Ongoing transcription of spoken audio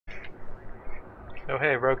Oh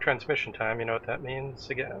hey, rogue transmission time, you know what that means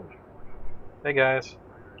again. Hey guys.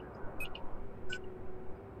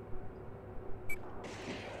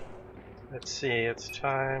 Let's see, it's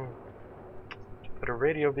time to put a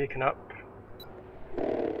radio beacon up.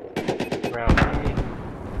 Round E.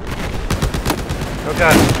 Oh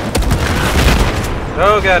god!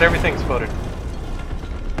 Oh god, everything exploded.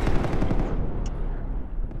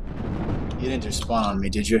 You didn't just spawn on me,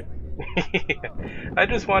 did you? I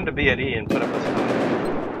just wanted to be at E and put up a spawn.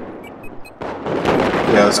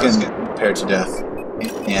 Yeah, I was getting prepared to death.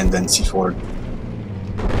 And then C4.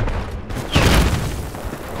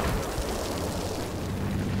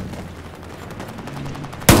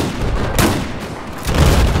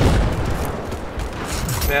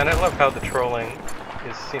 Man, I love how the trolling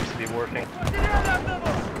seems to be working.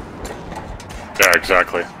 Yeah,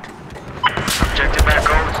 exactly. Objective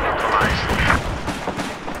Echo is neutralized.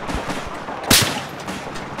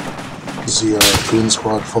 Is the goon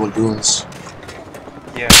squad full of goons?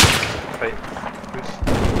 Yeah. Wait. Who's...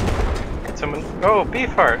 Did someone... Oh,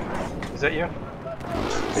 Beefheart! Is that you?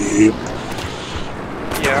 Yep.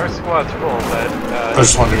 Yeah, our squad's full, but... I was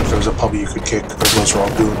just wondering if there was a pub you could kick, or if those were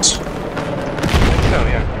all goons. I think so,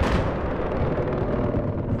 yeah.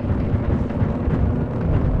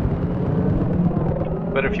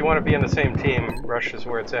 But if you want to be in the same team, Rush is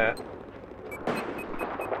where it's at.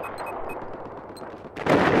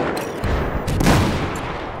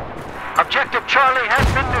 Objective Charlie has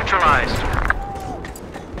been neutralized.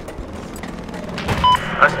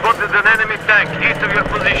 I spotted an enemy tank east of your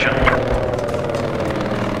position.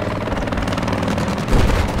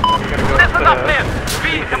 Listen up, men!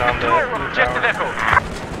 We have control of Objective Echo.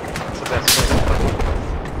 That's the best way to play.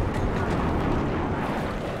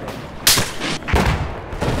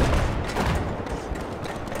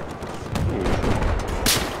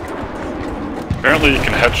 Apparently you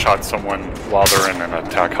can headshot someone while they're in an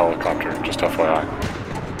attack helicopter, just FYI.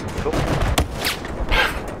 Cool.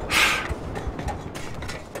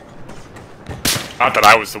 Not that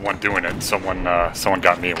I was the one doing it, someone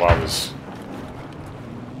got me while I was...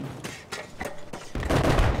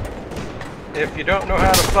 If you don't know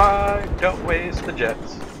how to fly, don't waste the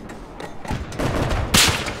jets.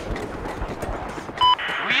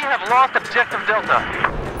 We have lost Objective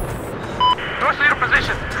Delta. North to your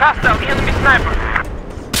position. Hostile enemy sniper.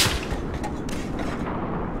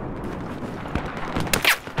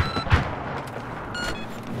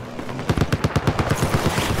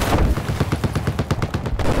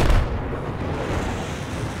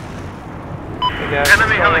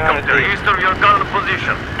 Enemy helicopter east of your current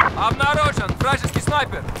position. Обнаружен вражеский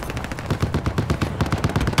снайпер.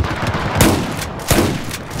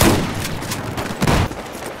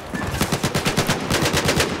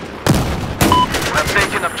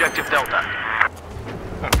 Objective Delta.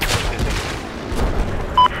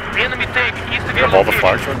 The enemy tank east of You your have all the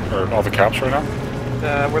location. flags, or all the caps right now?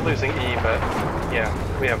 We're losing E, but yeah,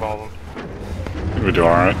 we have all of them. I think we do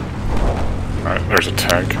alright. Alright, there's a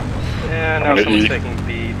tank. And now someone's taking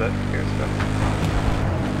B, but here's the...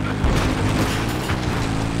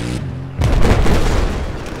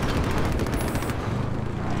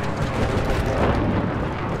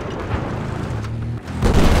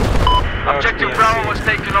 Objective Bravo was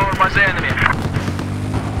taken over by the enemy.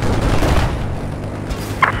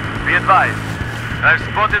 Be advised, I've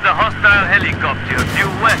spotted a hostile helicopter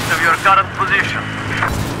due west of your current position.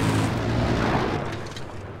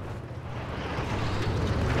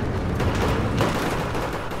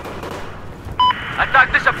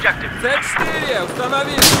 Attack this objective. C4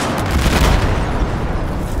 установили.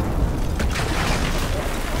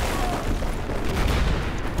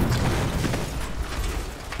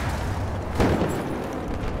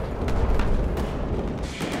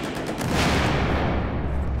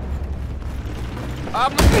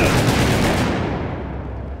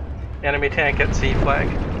 Enemy tank at C flag.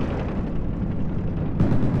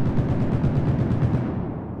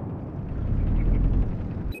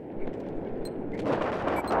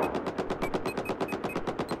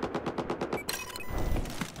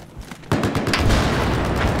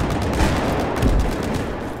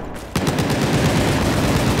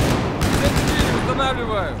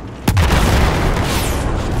 Устанавливаю.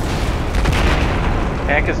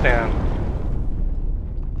 Tank is down.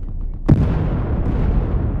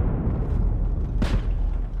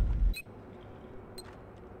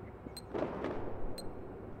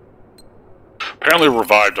 Apparently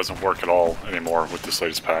revive doesn't work at all anymore with this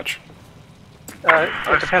latest patch. It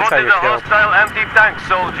depends how Spotted you're a killed. hostile anti-tank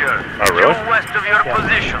soldier Oh, really? due west of your Yeah.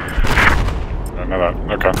 position. I know that.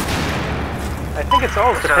 Okay. I think it's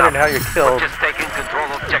always dependent on how you're killed, Just taking control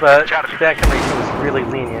of but Charlie. back in Rachel was really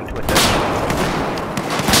lenient with it.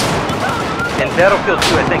 In Battlefield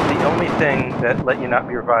 2, I think the only thing that let you not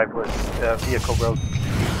be revived was vehicle road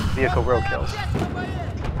kills.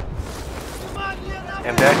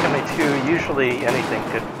 And back in the 2, usually anything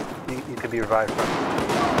you could be revived from.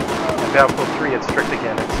 In Battlefield 3, it's strict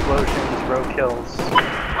again. Explosions, road kills.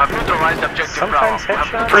 Sometimes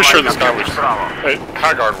headshots. I'm pretty sure this guy was... Hey,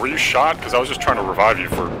 Haggard, were you shot? Because I was just trying to revive you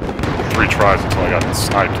for 3 tries until I got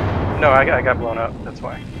sniped. No, I got blown up, that's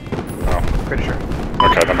why. Oh. Pretty sure.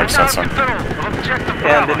 Okay, that makes sense then.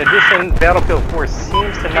 And in addition, Battlefield 4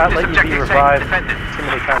 seems to not let you be revived too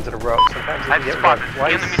many times in a row. Sometimes you can get revived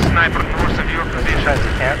twice, sometimes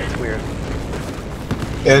you can't, it's weird.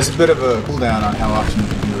 Yeah, there's a bit of a cooldown on how often you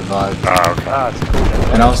can be revived. Ah, okay. Ah, it's cool.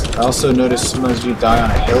 And I also noticed sometimes you die on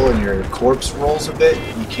a hill and your corpse rolls a bit,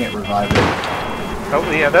 you can't revive it. Oh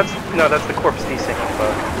yeah, that's the corpse desyncing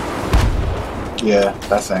bug. Yeah,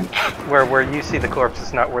 that thing. Where you see the corpse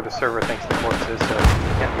is not where the server thinks the corpse is, so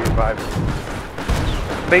you can't be revived.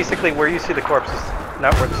 Basically, where you see the corpse is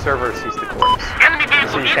not where the server sees the corpse.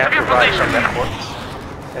 So you can't revive from that corpse.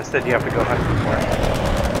 Instead, you have to go hunt for it.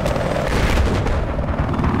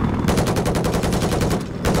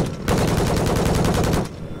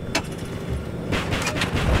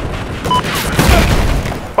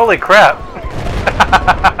 Holy crap!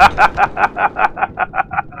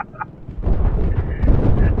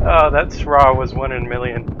 Oh, that SRA was 1 in a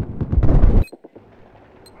million.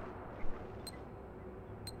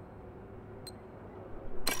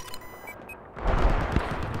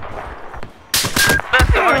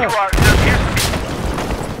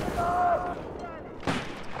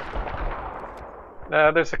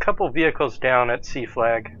 There's a couple vehicles down at C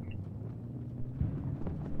Flag.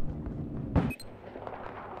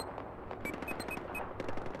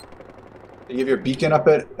 You give your beacon up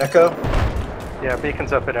at Echo? Yeah,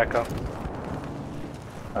 beacon's up at Echo.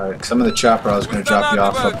 Alright, because I'm in the chopper, I was going to drop you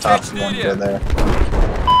off up top if you want to go there.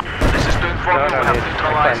 This is to inform you we have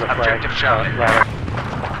neutralized objective Charlie. We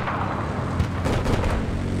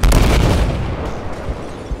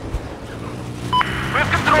have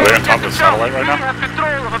control of objective Charlie. We have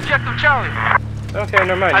control of objective Charlie. Okay,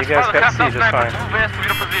 never mind. You guys got C just fine. West of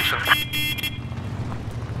your position.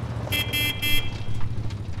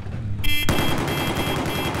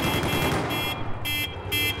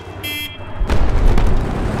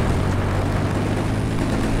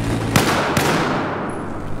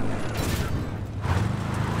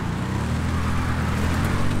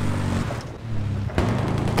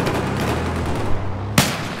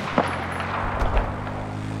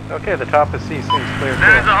 Okay, the top of C seems clear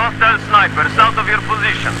There is too. a hostile sniper south of your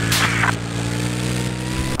position.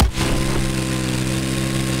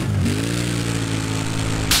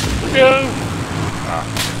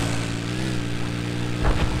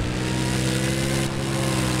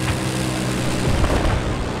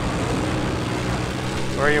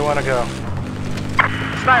 Where you want to go?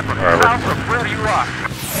 Sniper, south of where you are.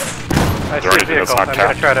 I see a vehicle. I'm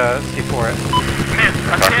going to try to C4 it. Miss,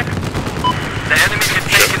 attack. The enemy is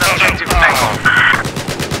taking objective Tango.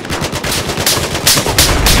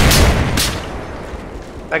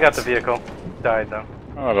 I got the vehicle. Died though.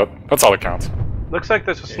 Oh, that's all that counts. Looks like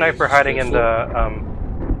there's a sniper hiding in the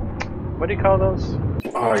what do you call those?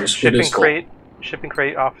 Oh, your Shipping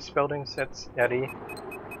crate office buildings. That's at E.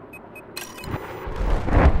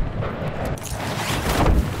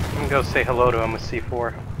 I'm gonna go say hello to him with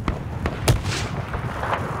C4.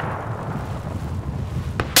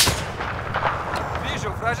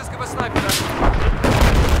 Вижу вражеского снайпера.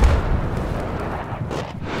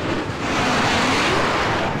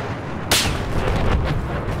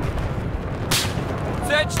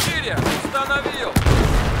 C4 установил.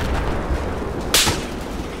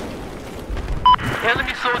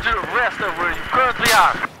 Enemy soldier west of where you currently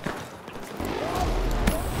are.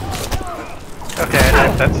 Okay, I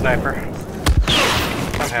knifed that sniper.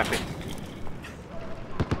 I'm happy.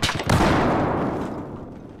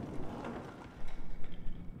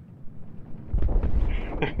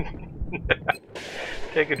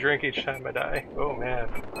 Take a drink each time I die. Oh man.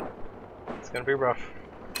 It's gonna be rough.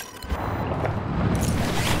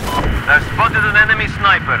 I've spotted an enemy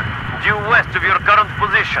sniper, due west of your current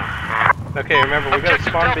position. Okay, remember we got a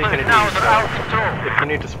spawn beacon at E, now under our so control. if you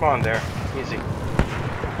need to spawn there, easy.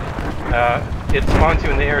 It spawns you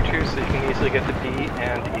in the air too, so you can easily get to D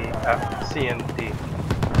and E, C and D.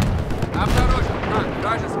 Обнаружен.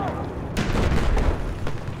 Вражеский.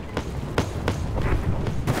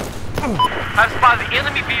 I've spotted the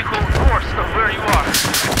enemy vehicle north of where you are.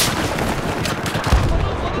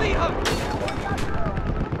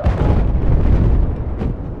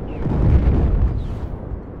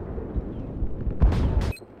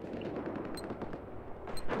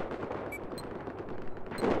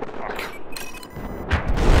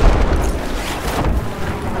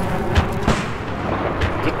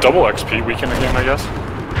 double XP weekend again, I guess?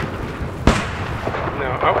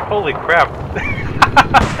 No, oh, holy crap.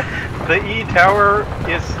 The E tower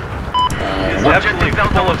is absolutely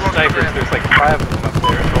full of snipers. There's like 5 of them up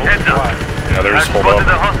there. It's a whole squad. Yeah, there's I've hold spotted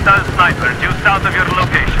a up. hostile sniper due south of your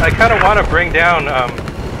location. I kind of want to bring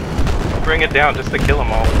it down just to kill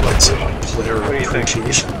them all. It's a player What do you think?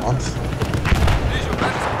 appreciation month. Вижу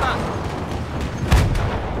вражеский танк.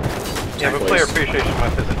 Yeah, but player appreciation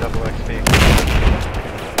month is a double XP.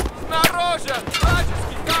 Снаружи!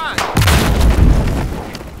 Вражеский танк!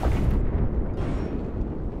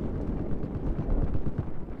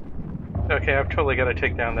 Okay, I've totally got to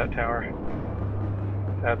take down that tower.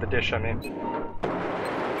 The dish, I mean.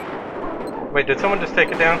 Wait, did someone just take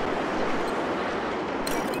it down?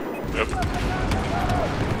 Yep.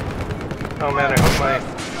 Oh man, I hope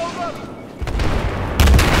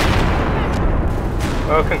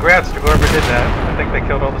Oh, congrats to whoever did that. I think they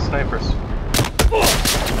killed all the snipers.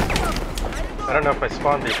 I don't know if my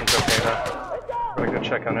spawn beacon's okay though. I'm gonna go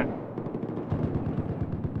check on it.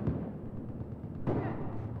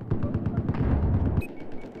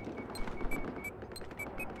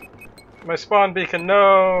 My spawn beacon,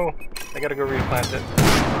 no! I gotta go replant it.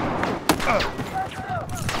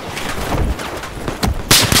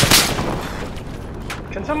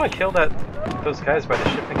 Can someone kill those guys by the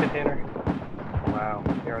shipping container? Wow,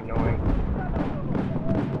 they're annoying.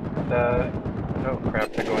 Oh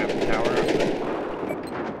crap, they're going up the tower.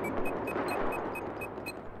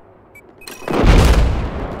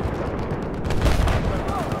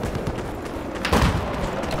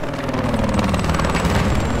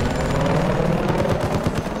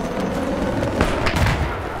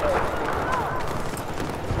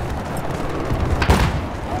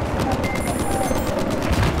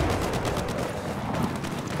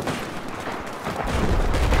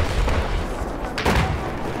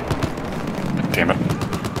 Damn it.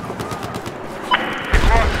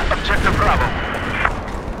 Objective Bravo.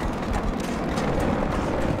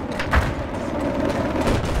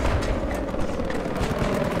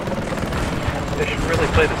 They should really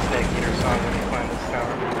play the Snake Eater song when you climb this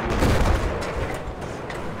tower.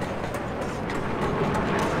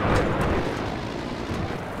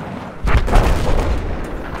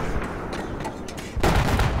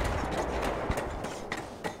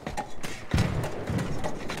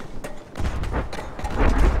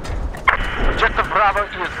 Objective Bravo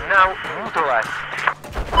is now neutralized.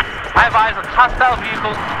 I have eyes on hostile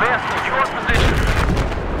vehicles best in your position.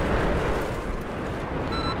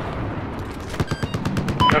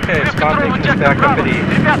 Okay, We have spawn control beacon is objective back up Bravo. at E.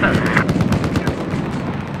 Ребята!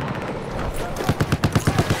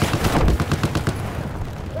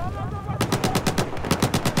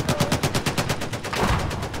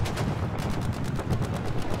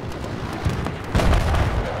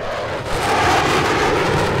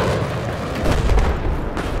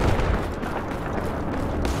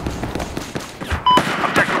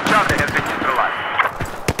 Objective Charlie has been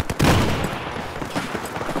neutralized.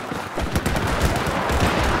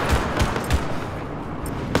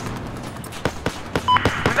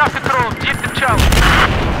 We got control of Jeep Charlie.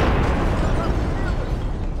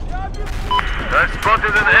 I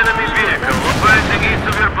spotted an enemy vehicle operating east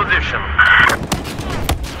of your position.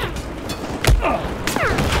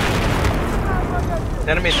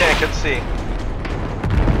 Enemy tank at C.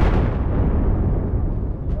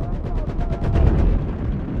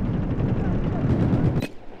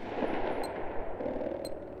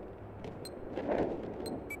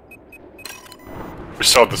 We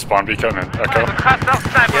still have the spawn beacon and Echo. Hostile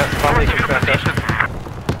sniper Yeah, spawn approaching beacon's your back up. position.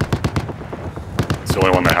 It's the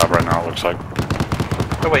only one they have right now, it looks like.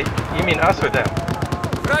 Oh wait, you mean us or them?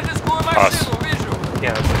 Вражескую машину вижу!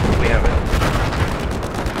 Yeah, we have it.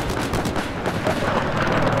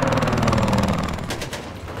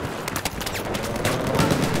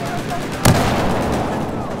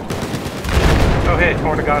 Oh hey,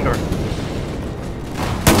 Horn of Gondor.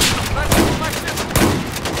 Вражескую машину!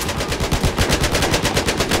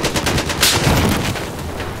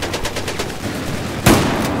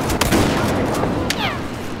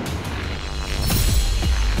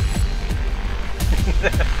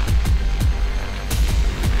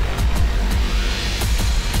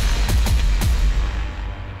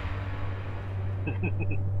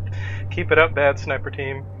 Keep it up, bad sniper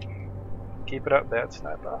team. Keep it up, bad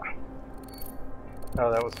sniper.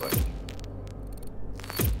 Oh, that was what?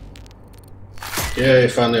 Yay,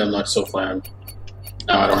 finally unlocked SoFlam.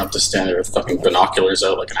 Now I don't have to stand there with fucking binoculars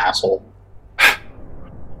out like an asshole.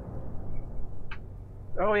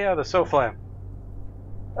 Oh yeah, the SoFlam.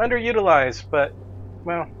 Underutilized, but,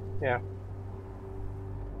 well, yeah.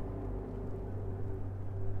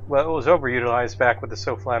 Well, it was overutilized back with the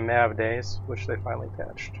SOFLAM MAV days, which they finally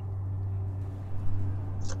patched.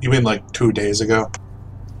 You mean like 2 days ago?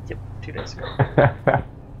 Yep, 2 days ago.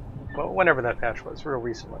 Well, whenever that patch was, real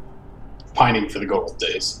recently. Pining for the good old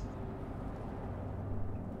days.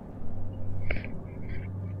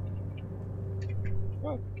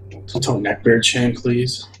 Don't neckbeard chain,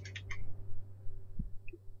 please.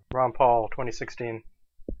 Ron Paul, 2016.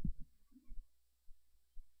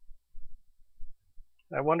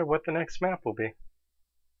 I wonder what the next map will be.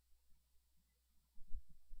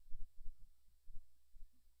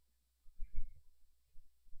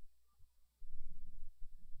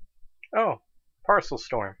 Oh, Parcel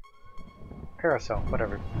Storm. Carousel,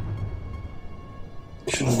 whatever.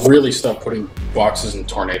 You should really stop putting boxes in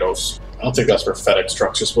tornadoes. I don't think that's where FedEx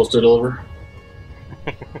trucks are supposed to deliver.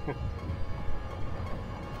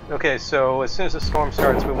 Okay, so as soon as the storm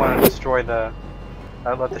starts, we want to destroy the...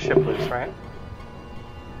 let the ship loose, right?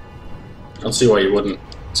 I don't see why you wouldn't.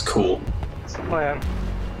 It's cool. That's the plan.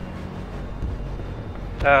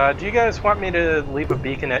 Do you guys want me to leave a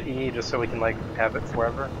beacon at E just so we can, like, have it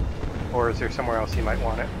forever? Or is there somewhere else you might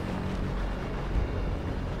want it?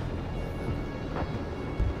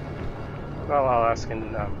 Well, I'll ask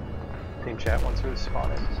in team chat once we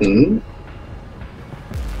spawn it. Hmm?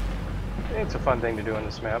 It's a fun thing to do on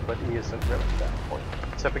this map, but E isn't really that important.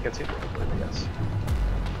 Except it gets you a little bit, I guess.